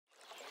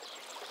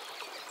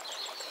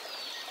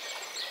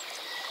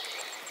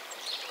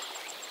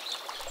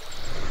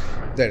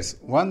There's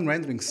one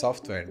rendering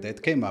software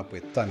that came up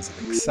with tons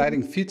of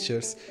exciting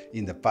features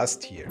in the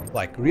past year,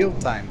 like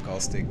real-time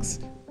caustics,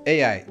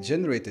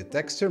 AI-generated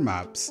texture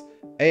maps,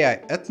 AI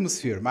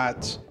atmosphere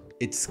match,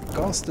 it's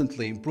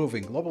constantly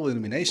improving global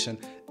illumination,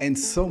 and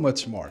so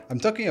much more. I'm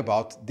talking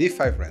about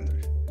D5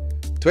 Render.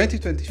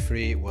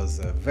 2023 was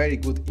a very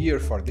good year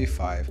for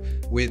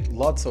D5 with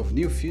lots of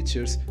new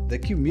features the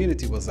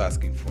community was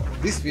asking for.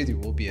 This video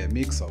will be a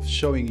mix of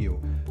showing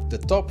you the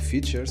top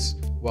features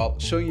while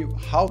showing you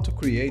how to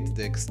create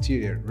the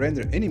exterior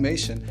render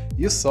animation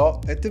you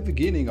saw at the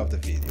beginning of the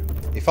video.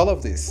 If all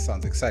of this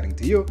sounds exciting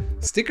to you,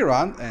 stick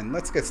around and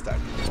let's get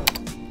started.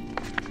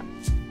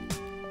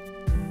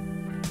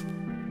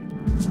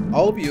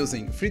 I'll be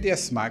using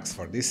 3ds Max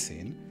for this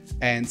scene,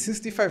 and since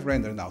D5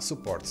 Render now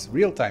supports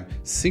real-time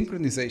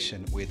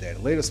synchronization with their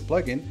latest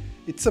plugin,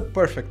 it's a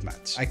perfect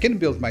match. I can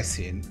build my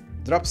scene,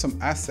 drop some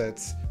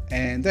assets,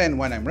 and then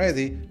when I'm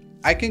ready,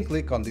 I can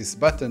click on this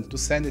button to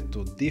send it to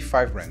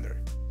D5 Render.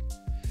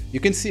 You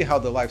can see how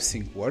the live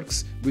sync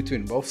works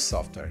between both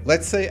software.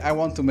 Let's say I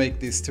want to make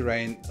this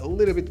terrain a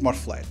little bit more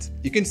flat.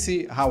 You can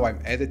see how I'm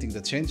editing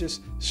the changes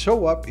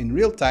show up in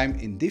real time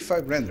in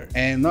D5 Render.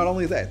 And not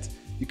only that,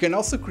 you can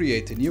also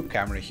create a new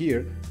camera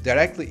here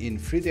directly in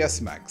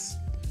 3ds Max.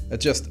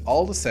 Adjust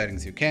all the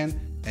settings you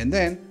can, and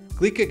then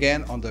click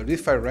again on the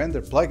D5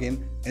 Render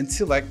plugin and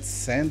select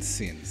Send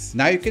Scenes.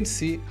 Now you can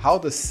see how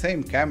the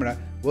same camera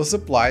was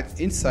applied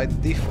inside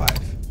D5.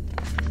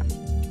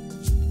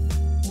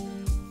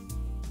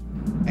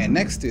 And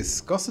next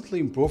is constantly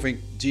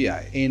improving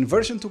GI. In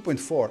version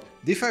 2.4,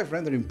 D5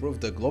 Render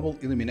improved the global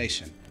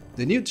illumination.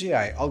 The new GI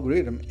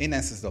algorithm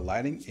enhances the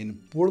lighting in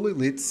poorly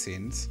lit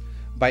scenes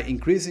by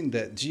increasing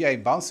the GI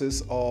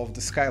bounces of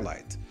the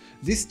skylight.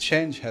 This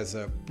change has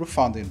a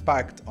profound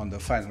impact on the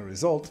final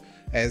result,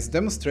 as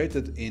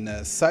demonstrated in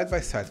a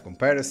side-by-side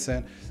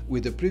comparison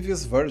with the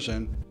previous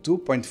version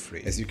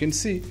 2.3. As you can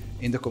see,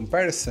 in the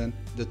comparison,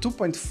 the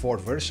 2.4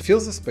 version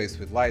fills the space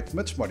with light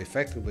much more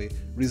effectively,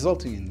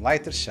 resulting in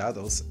lighter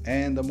shadows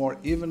and a more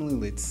evenly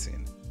lit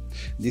scene.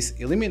 This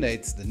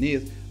eliminates the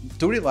need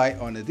to rely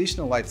on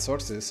additional light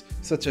sources,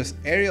 such as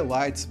area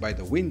lights by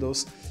the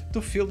windows,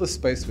 to fill the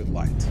space with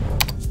light.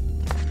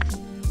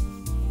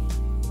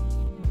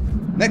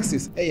 Next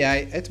is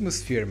AI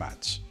Atmosphere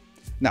Match.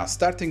 Now,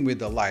 starting with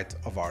the light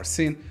of our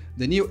scene,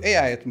 the new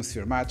AI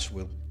Atmosphere Match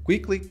will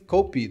quickly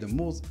copy the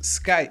mood,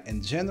 sky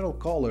and general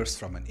colors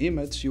from an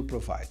image you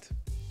provide.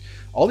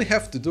 All you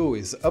have to do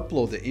is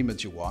upload the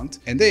image you want,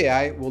 and the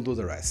AI will do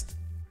the rest.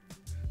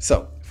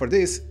 So, for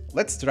this,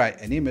 let's try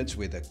an image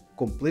with a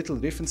completely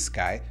different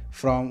sky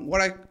from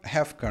what I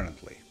have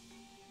currently.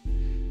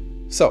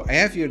 So, I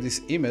have here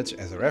this image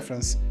as a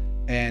reference,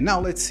 and now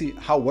let's see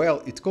how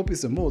well it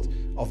copies the mood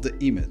of the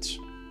image.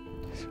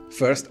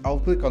 First, I'll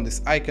click on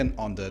this icon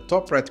on the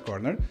top right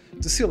corner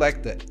to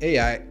select the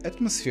AI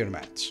Atmosphere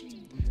Match.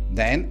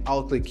 Then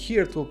I'll click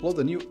here to upload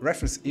a new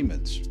reference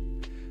image.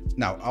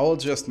 Now I'll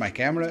adjust my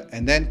camera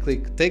and then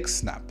click Take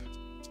Snap.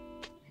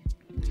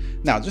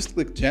 Now just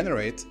click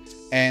Generate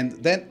and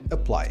then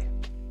Apply.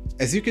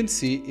 As you can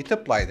see, it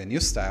applied a new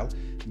style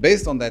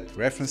based on that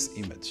reference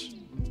image.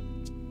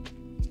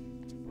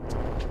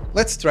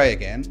 Let's try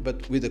again,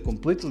 but with a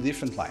completely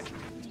different light.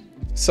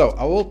 So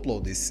I will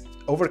upload this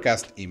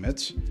overcast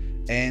image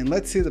and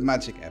let's see the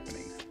magic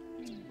happening.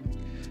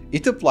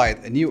 It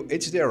applied a new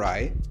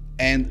HDRI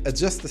and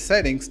adjust the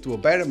settings to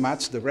better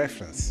match the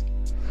reference.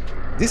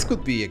 This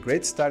could be a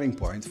great starting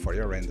point for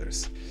your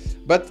renders.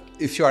 But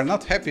if you are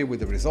not happy with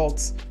the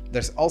results,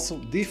 there's also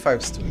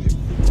D5 Studio.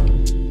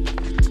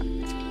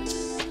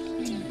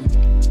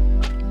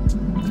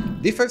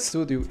 D5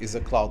 Studio is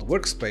a cloud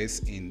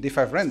workspace in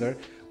D5 Render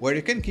where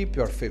you can keep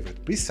your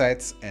favorite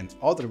presets and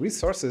other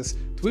resources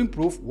to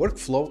improve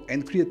workflow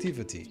and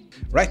creativity.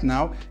 Right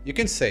now, you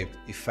can save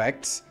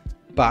effects,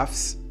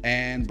 paths,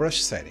 and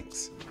brush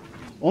settings.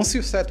 Once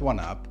you set one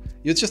up,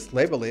 you just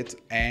label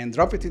it and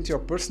drop it into your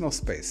personal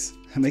space.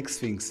 It makes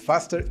things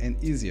faster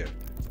and easier.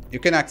 You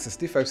can access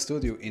D5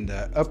 Studio in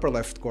the upper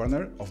left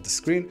corner of the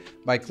screen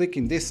by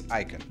clicking this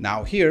icon.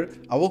 Now here,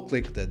 I will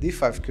click the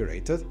D5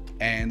 Curated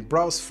and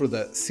browse through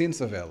the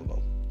scenes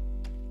available.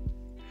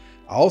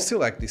 I'll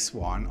select this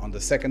one on the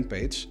second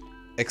page,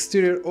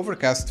 Exterior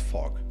Overcast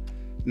Fog.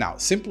 Now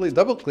simply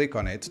double-click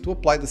on it to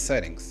apply the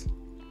settings.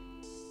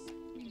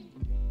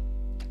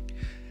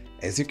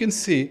 As you can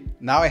see,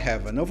 now I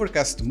have an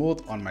overcast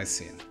mood on my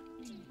scene.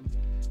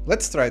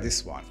 Let's try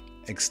this one,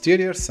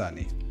 Exterior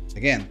Sunny.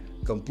 Again,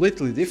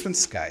 completely different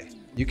sky.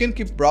 You can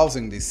keep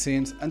browsing these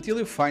scenes until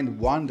you find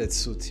one that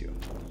suits you.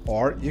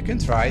 Or you can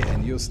try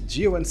and use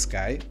Geo and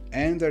Sky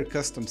and their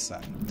custom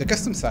sun. The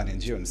custom sun in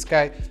Geo and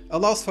Sky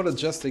allows for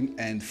adjusting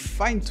and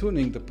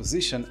fine-tuning the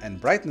position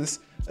and brightness,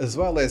 as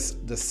well as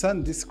the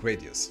sun disk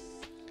radius.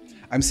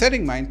 I'm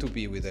setting mine to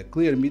be with a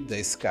clear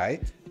midday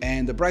sky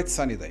and a bright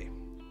sunny day.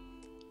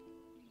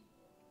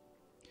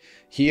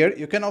 Here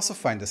you can also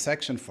find a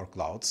section for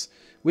clouds,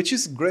 which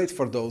is great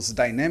for those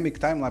dynamic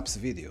time-lapse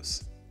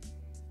videos.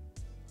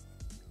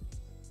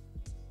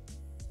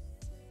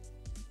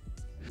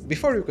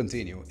 Before you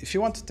continue, if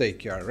you want to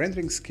take your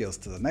rendering skills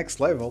to the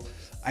next level,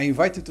 I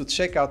invite you to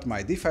check out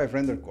my D5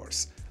 Render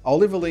course. I'll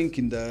leave a link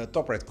in the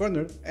top right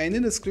corner and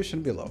in the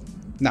description below.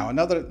 Now,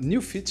 another new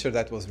feature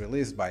that was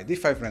released by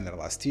D5 Render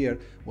last year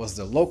was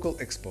the local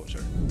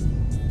exposure.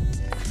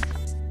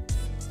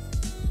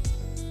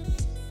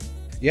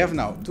 You have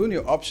now two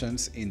new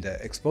options in the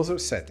exposure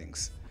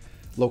settings: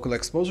 local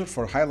exposure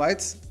for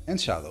highlights and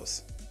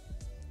shadows.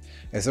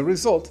 As a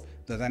result,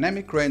 the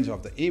dynamic range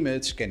of the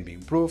image can be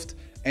improved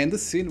and the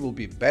scene will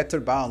be better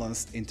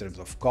balanced in terms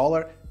of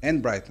color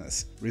and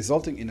brightness,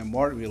 resulting in a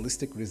more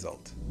realistic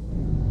result.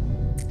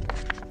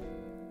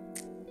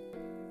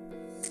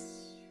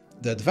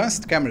 The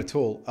Advanced Camera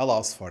tool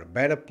allows for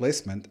better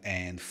placement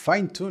and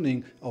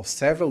fine-tuning of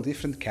several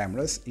different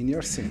cameras in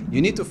your scene.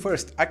 You need to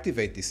first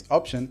activate this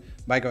option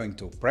by going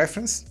to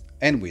Preference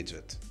and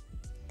Widget.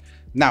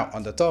 Now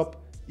on the top,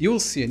 you will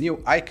see a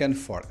new icon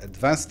for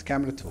Advanced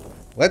Camera tool.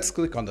 Let's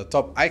click on the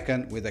top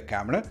icon with the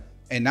camera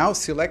and now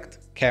select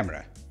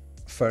Camera.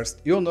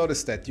 First, you'll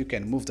notice that you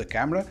can move the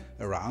camera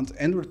around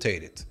and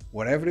rotate it,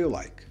 wherever you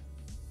like.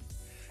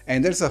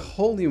 And there's a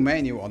whole new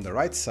menu on the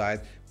right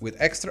side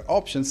with extra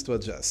options to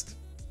adjust.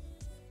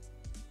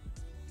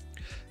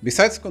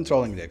 Besides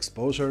controlling the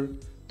exposure,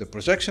 the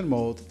projection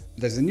mode,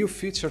 there's a new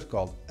feature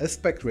called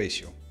aspect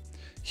ratio.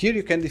 Here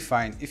you can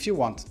define if you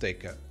want to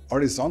take a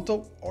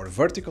horizontal or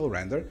vertical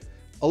render,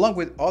 along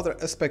with other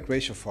aspect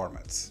ratio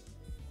formats.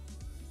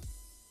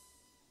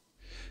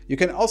 You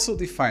can also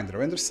define the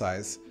render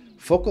size,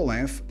 focal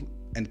length,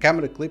 and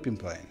camera clipping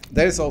plane.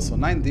 There is also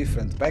 9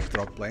 different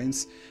backdrop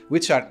planes,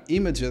 which are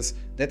images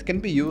that can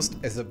be used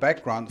as a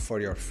background for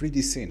your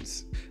 3D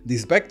scenes.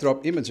 These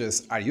backdrop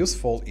images are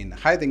useful in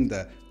hiding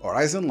the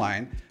horizon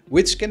line,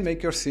 which can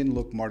make your scene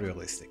look more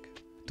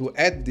realistic. To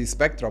add these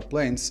backdrop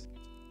planes,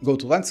 go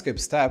to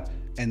Landscapes tab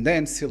and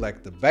then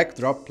select the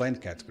backdrop plane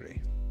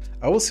category.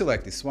 I will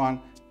select this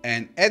one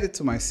and add it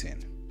to my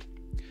scene.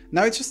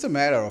 Now it's just a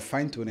matter of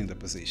fine-tuning the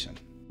position.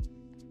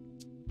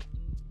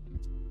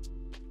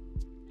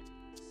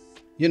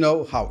 You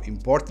know how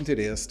important it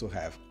is to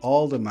have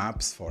all the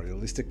maps for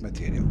realistic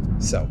material.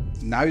 So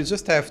now you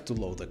just have to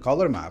load the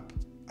color map.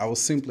 I will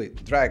simply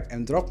drag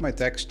and drop my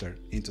texture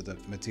into the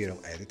material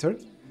editor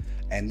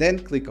and then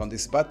click on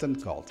this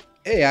button called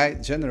AI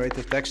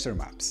Generated Texture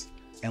Maps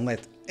and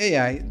let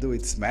AI do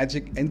its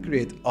magic and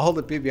create all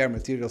the PBR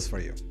materials for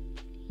you.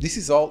 This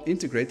is all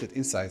integrated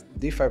inside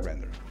D5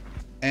 Render.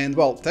 And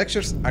well,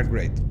 textures are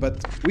great,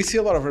 but we see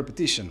a lot of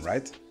repetition,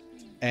 right?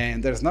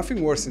 And there's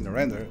nothing worse in a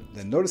render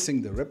than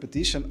noticing the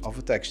repetition of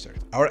a texture.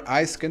 Our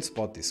eyes can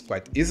spot this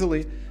quite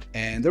easily,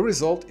 and the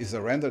result is a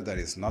render that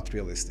is not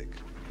realistic.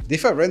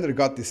 D5 Render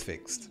got this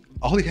fixed.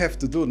 All you have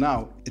to do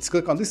now is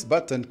click on this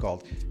button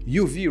called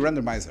UV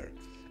Randomizer,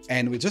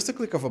 and with just a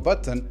click of a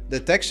button, the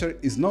texture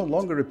is no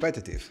longer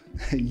repetitive.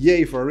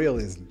 Yay for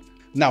realism!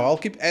 Now I'll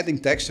keep adding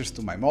textures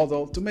to my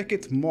model to make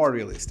it more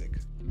realistic.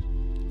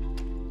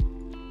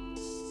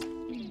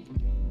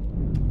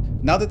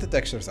 Now that the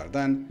textures are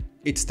done,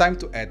 it's time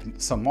to add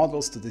some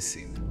models to this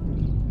scene.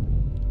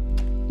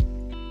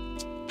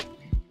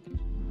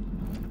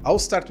 I'll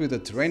start with the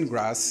terrain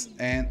grass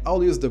and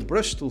I'll use the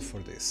brush tool for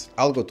this.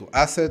 I'll go to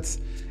Assets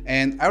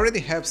and I already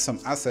have some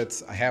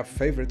assets I have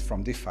favored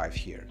from D5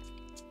 here.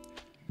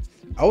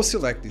 I'll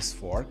select these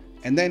 4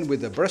 and then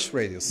with the brush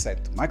radius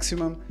set to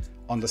maximum,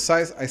 on the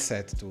size I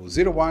set to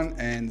 0.1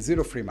 and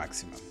 0.3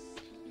 maximum.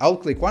 I'll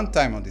click one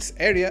time on this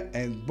area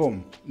and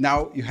boom,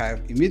 now you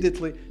have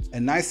immediately a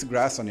nice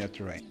grass on your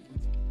terrain.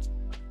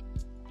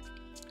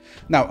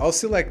 Now I'll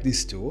select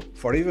these 2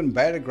 for even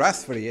better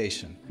grass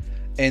variation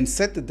and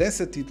set the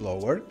density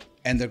lower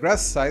and the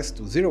grass size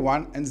to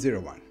 0.1 and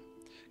 0.1.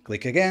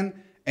 Click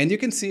again and you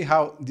can see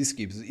how this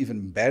gives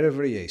even better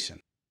variation.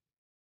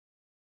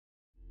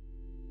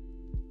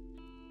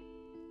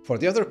 For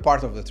the other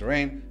part of the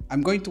terrain,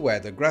 I'm going to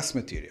add a grass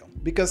material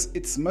because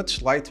it's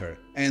much lighter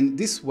and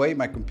this way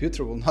my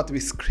computer will not be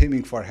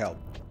screaming for help.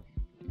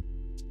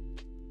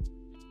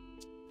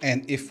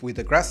 And if with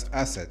the grass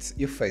assets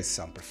you face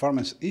some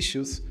performance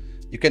issues,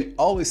 you can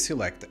always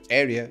select the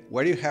area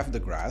where you have the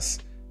grass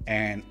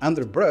and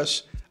under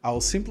brush, I will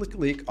simply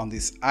click on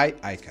this eye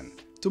icon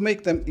to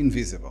make them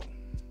invisible.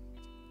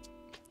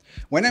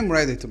 When I'm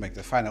ready to make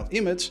the final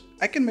image,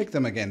 I can make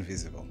them again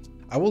visible.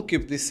 I will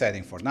keep this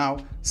setting for now,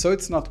 so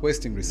it's not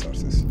wasting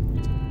resources.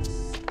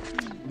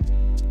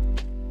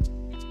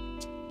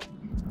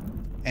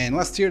 And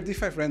last year,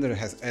 D5 Render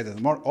has added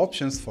more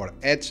options for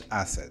edge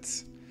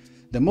assets.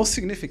 The most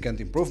significant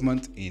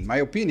improvement, in my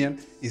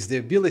opinion, is the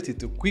ability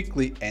to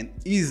quickly and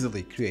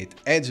easily create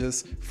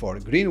edges for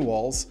green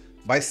walls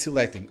by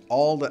selecting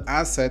all the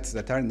assets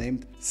that are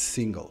named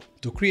single.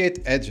 To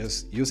create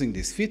edges using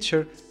this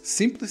feature,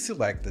 simply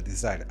select the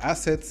desired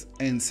assets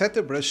and set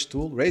the brush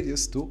tool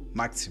radius to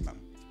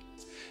maximum.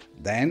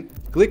 Then,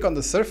 click on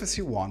the surface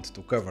you want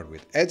to cover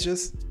with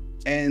edges,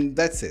 and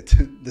that's it.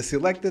 The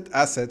selected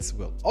assets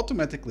will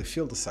automatically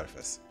fill the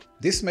surface.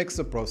 This makes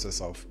the process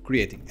of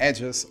creating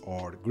edges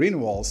or green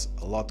walls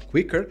a lot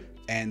quicker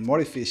and more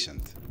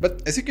efficient.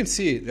 But as you can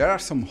see, there are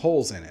some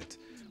holes in it,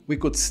 we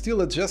could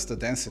still adjust the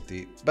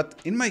density, but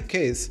in my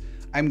case,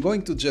 I'm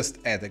going to just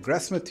add a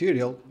grass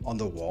material on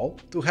the wall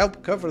to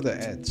help cover the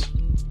edge.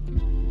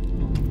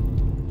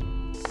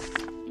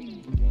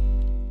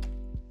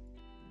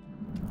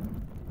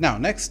 Now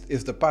next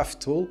is the Path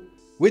tool,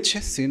 which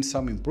has seen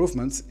some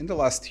improvements in the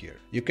last year.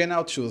 You can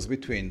now choose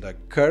between the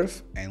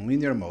curve and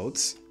linear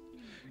modes.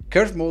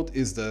 Curve mode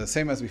is the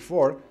same as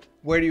before,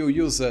 where you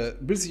use a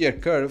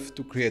Bezier curve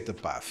to create a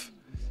path.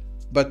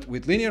 But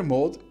with linear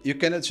mode, you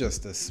can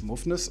adjust the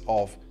smoothness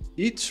of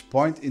each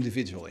point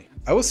individually.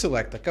 I will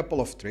select a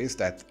couple of trees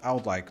that I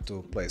would like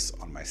to place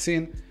on my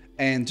scene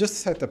and just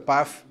set a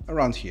path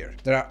around here.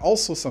 There are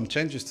also some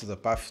changes to the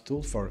Path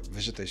tool for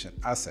vegetation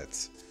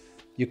assets.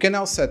 You can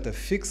now set a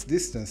fixed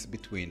distance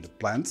between the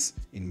plants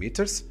in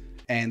meters,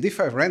 and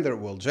D5 Render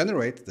will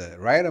generate the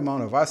right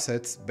amount of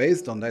assets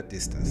based on that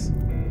distance.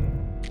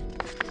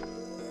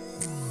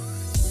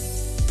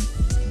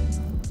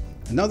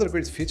 Another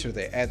great feature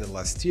they added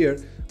last year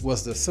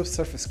was the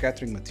Subsurface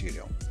Scattering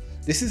material.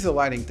 This is a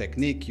lighting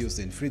technique used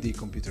in 3D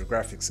computer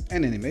graphics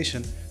and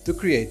animation to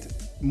create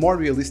more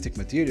realistic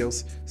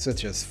materials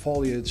such as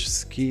foliage,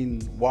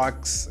 skin,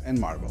 wax, and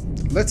marble.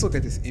 Let's look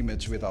at this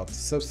image without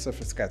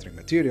Subsurface Scattering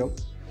material.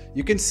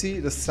 You can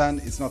see the sun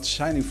is not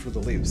shining through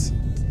the leaves.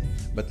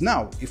 But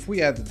now, if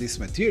we add this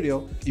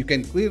material, you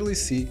can clearly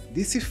see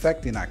this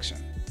effect in action.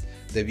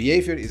 The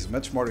behavior is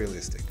much more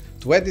realistic.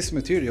 To add this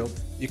material,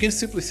 you can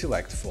simply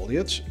select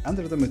foliage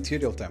under the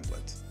material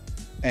template.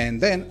 And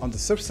then on the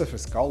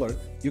subsurface color,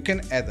 you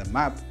can add a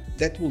map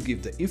that will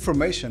give the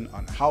information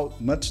on how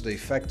much the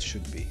effect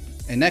should be.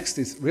 And next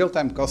is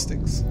Realtime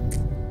Caustics.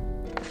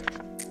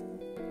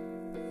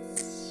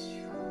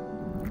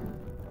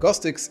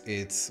 Caustics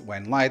is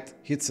when light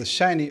hits a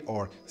shiny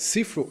or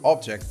see-through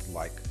object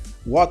like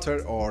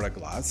water or a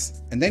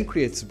glass, and then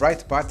creates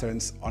bright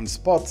patterns on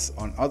spots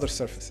on other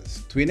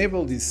surfaces. To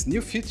enable this new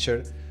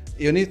feature,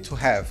 you need to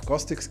have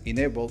caustics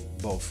enabled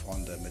both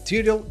on the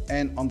material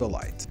and on the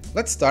light.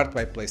 Let's start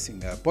by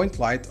placing a point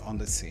light on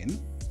the scene.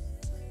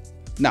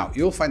 Now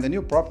you'll find a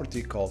new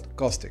property called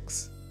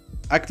Caustics.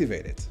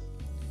 Activate it.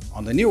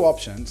 On the new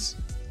options,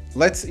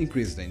 let's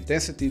increase the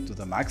intensity to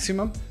the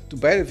maximum to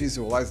better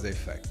visualize the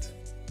effect.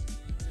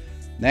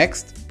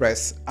 Next,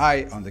 press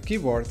I on the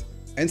keyboard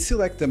and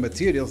select the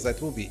materials that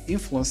will be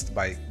influenced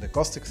by the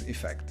caustics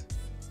effect.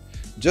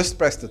 Just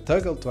press the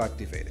toggle to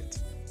activate it.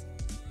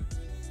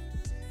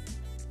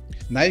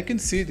 Now you can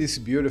see this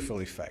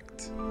beautiful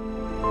effect.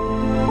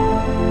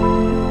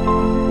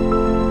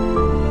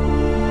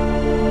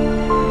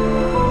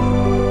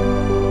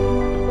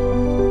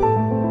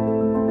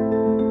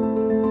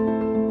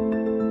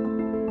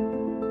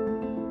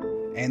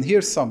 And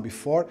here's some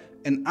before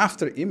and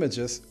after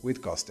images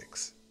with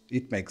caustics.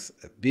 It makes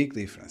a big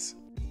difference.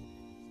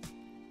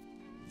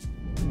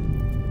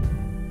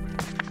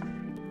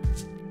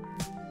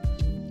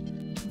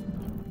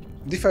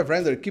 D5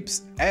 Render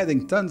keeps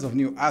adding tons of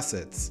new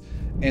assets,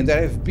 and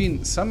there have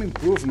been some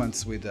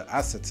improvements with the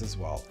assets as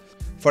well.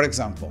 For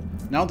example,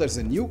 now there's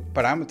a new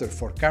parameter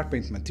for car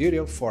paint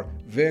material for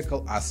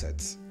vehicle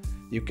assets.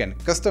 You can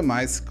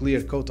customize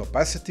clear coat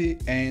opacity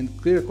and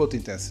clear coat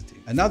intensity.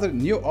 Another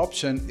new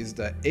option is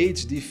the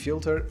HD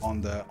filter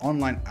on the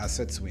online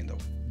assets window.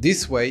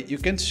 This way you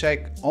can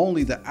check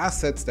only the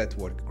assets that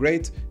work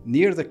great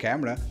near the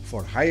camera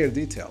for higher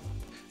detail.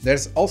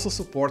 There's also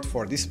support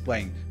for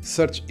displaying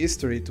search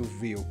history to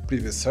view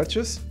previous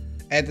searches,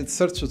 added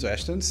search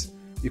suggestions.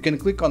 You can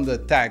click on the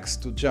tags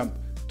to jump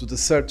to the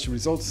search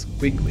results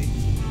quickly.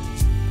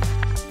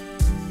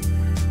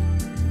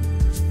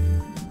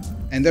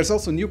 And there's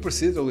also new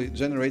procedurally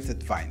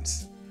generated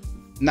vines.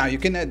 Now you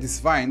can add these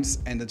vines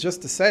and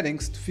adjust the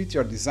settings to fit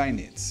your design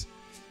needs.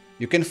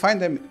 You can find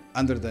them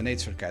under the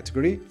nature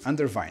category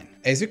under vine.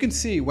 As you can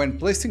see, when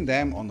placing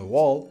them on the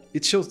wall,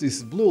 it shows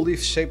this blue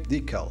leaf shaped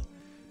decal.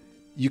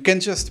 You can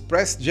just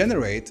press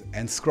generate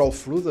and scroll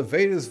through the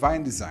various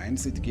vine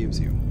designs it gives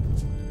you.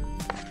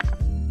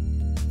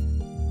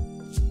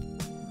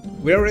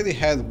 We already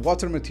had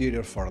water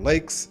material for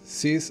lakes,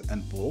 seas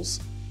and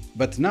pools,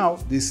 but now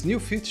this new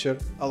feature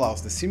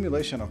allows the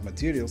simulation of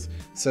materials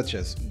such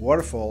as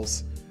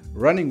waterfalls,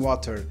 running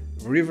water,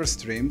 river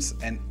streams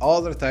and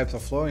other types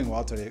of flowing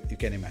water you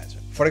can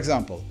imagine. For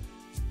example,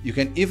 you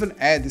can even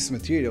add this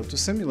material to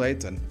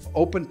simulate an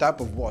open tap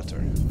of water.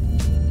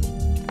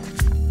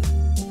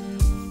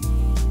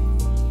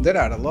 There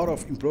are a lot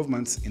of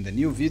improvements in the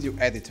new video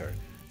editor.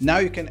 Now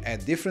you can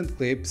add different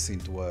clips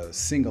into a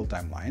single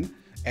timeline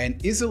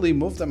and easily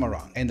move them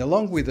around. And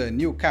along with the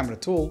new camera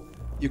tool,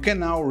 you can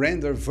now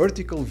render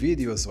vertical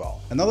video as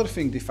well. Another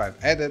thing D5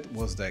 added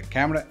was the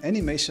camera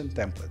animation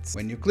templates.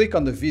 When you click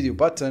on the video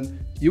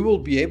button, you will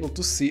be able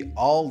to see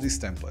all these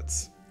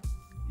templates.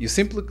 You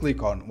simply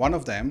click on one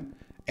of them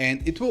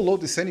and it will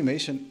load this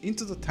animation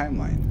into the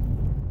timeline.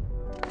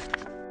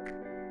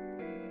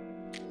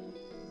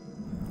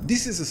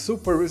 This is a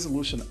super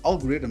resolution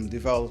algorithm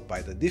developed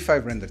by the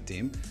D5 Render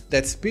team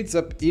that speeds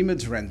up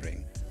image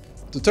rendering.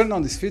 To turn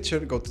on this feature,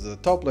 go to the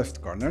top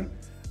left corner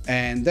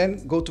and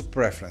then go to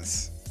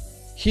Preference.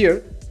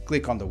 Here,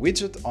 click on the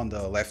widget on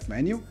the left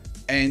menu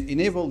and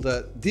enable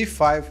the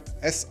D5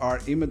 SR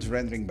image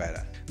rendering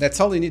beta. That's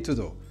all you need to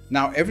do.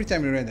 Now every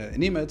time you render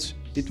an image,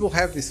 it will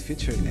have this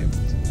feature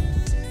enabled.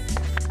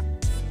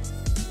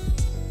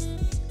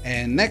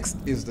 And next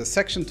is the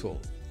section tool.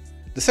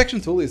 The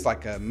section tool is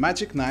like a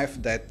magic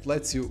knife that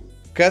lets you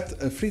cut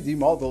a 3D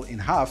model in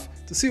half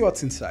to see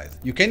what's inside.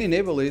 You can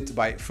enable it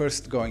by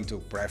first going to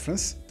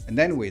Preference and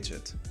then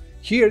Widget.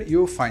 Here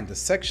you'll find the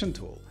section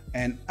tool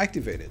and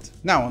activate it.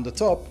 Now on the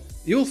top,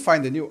 you'll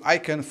find a new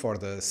icon for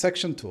the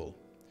section tool.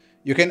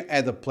 You can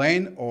add a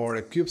plane or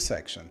a cube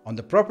section. On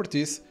the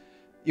properties,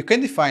 you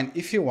can define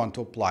if you want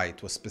to apply it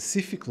to a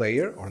specific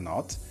layer or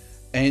not,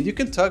 and you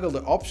can toggle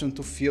the option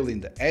to fill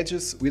in the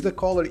edges with the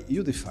color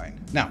you define.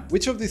 Now,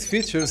 which of these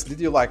features did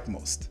you like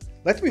most?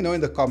 Let me know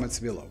in the comments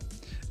below.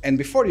 And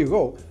before you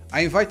go,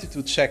 I invite you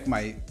to check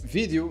my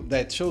video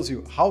that shows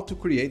you how to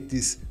create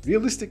this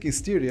realistic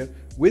exterior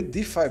with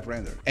D5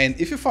 render. And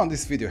if you found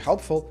this video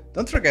helpful,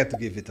 don't forget to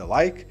give it a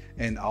like,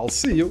 and I'll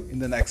see you in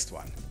the next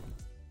one.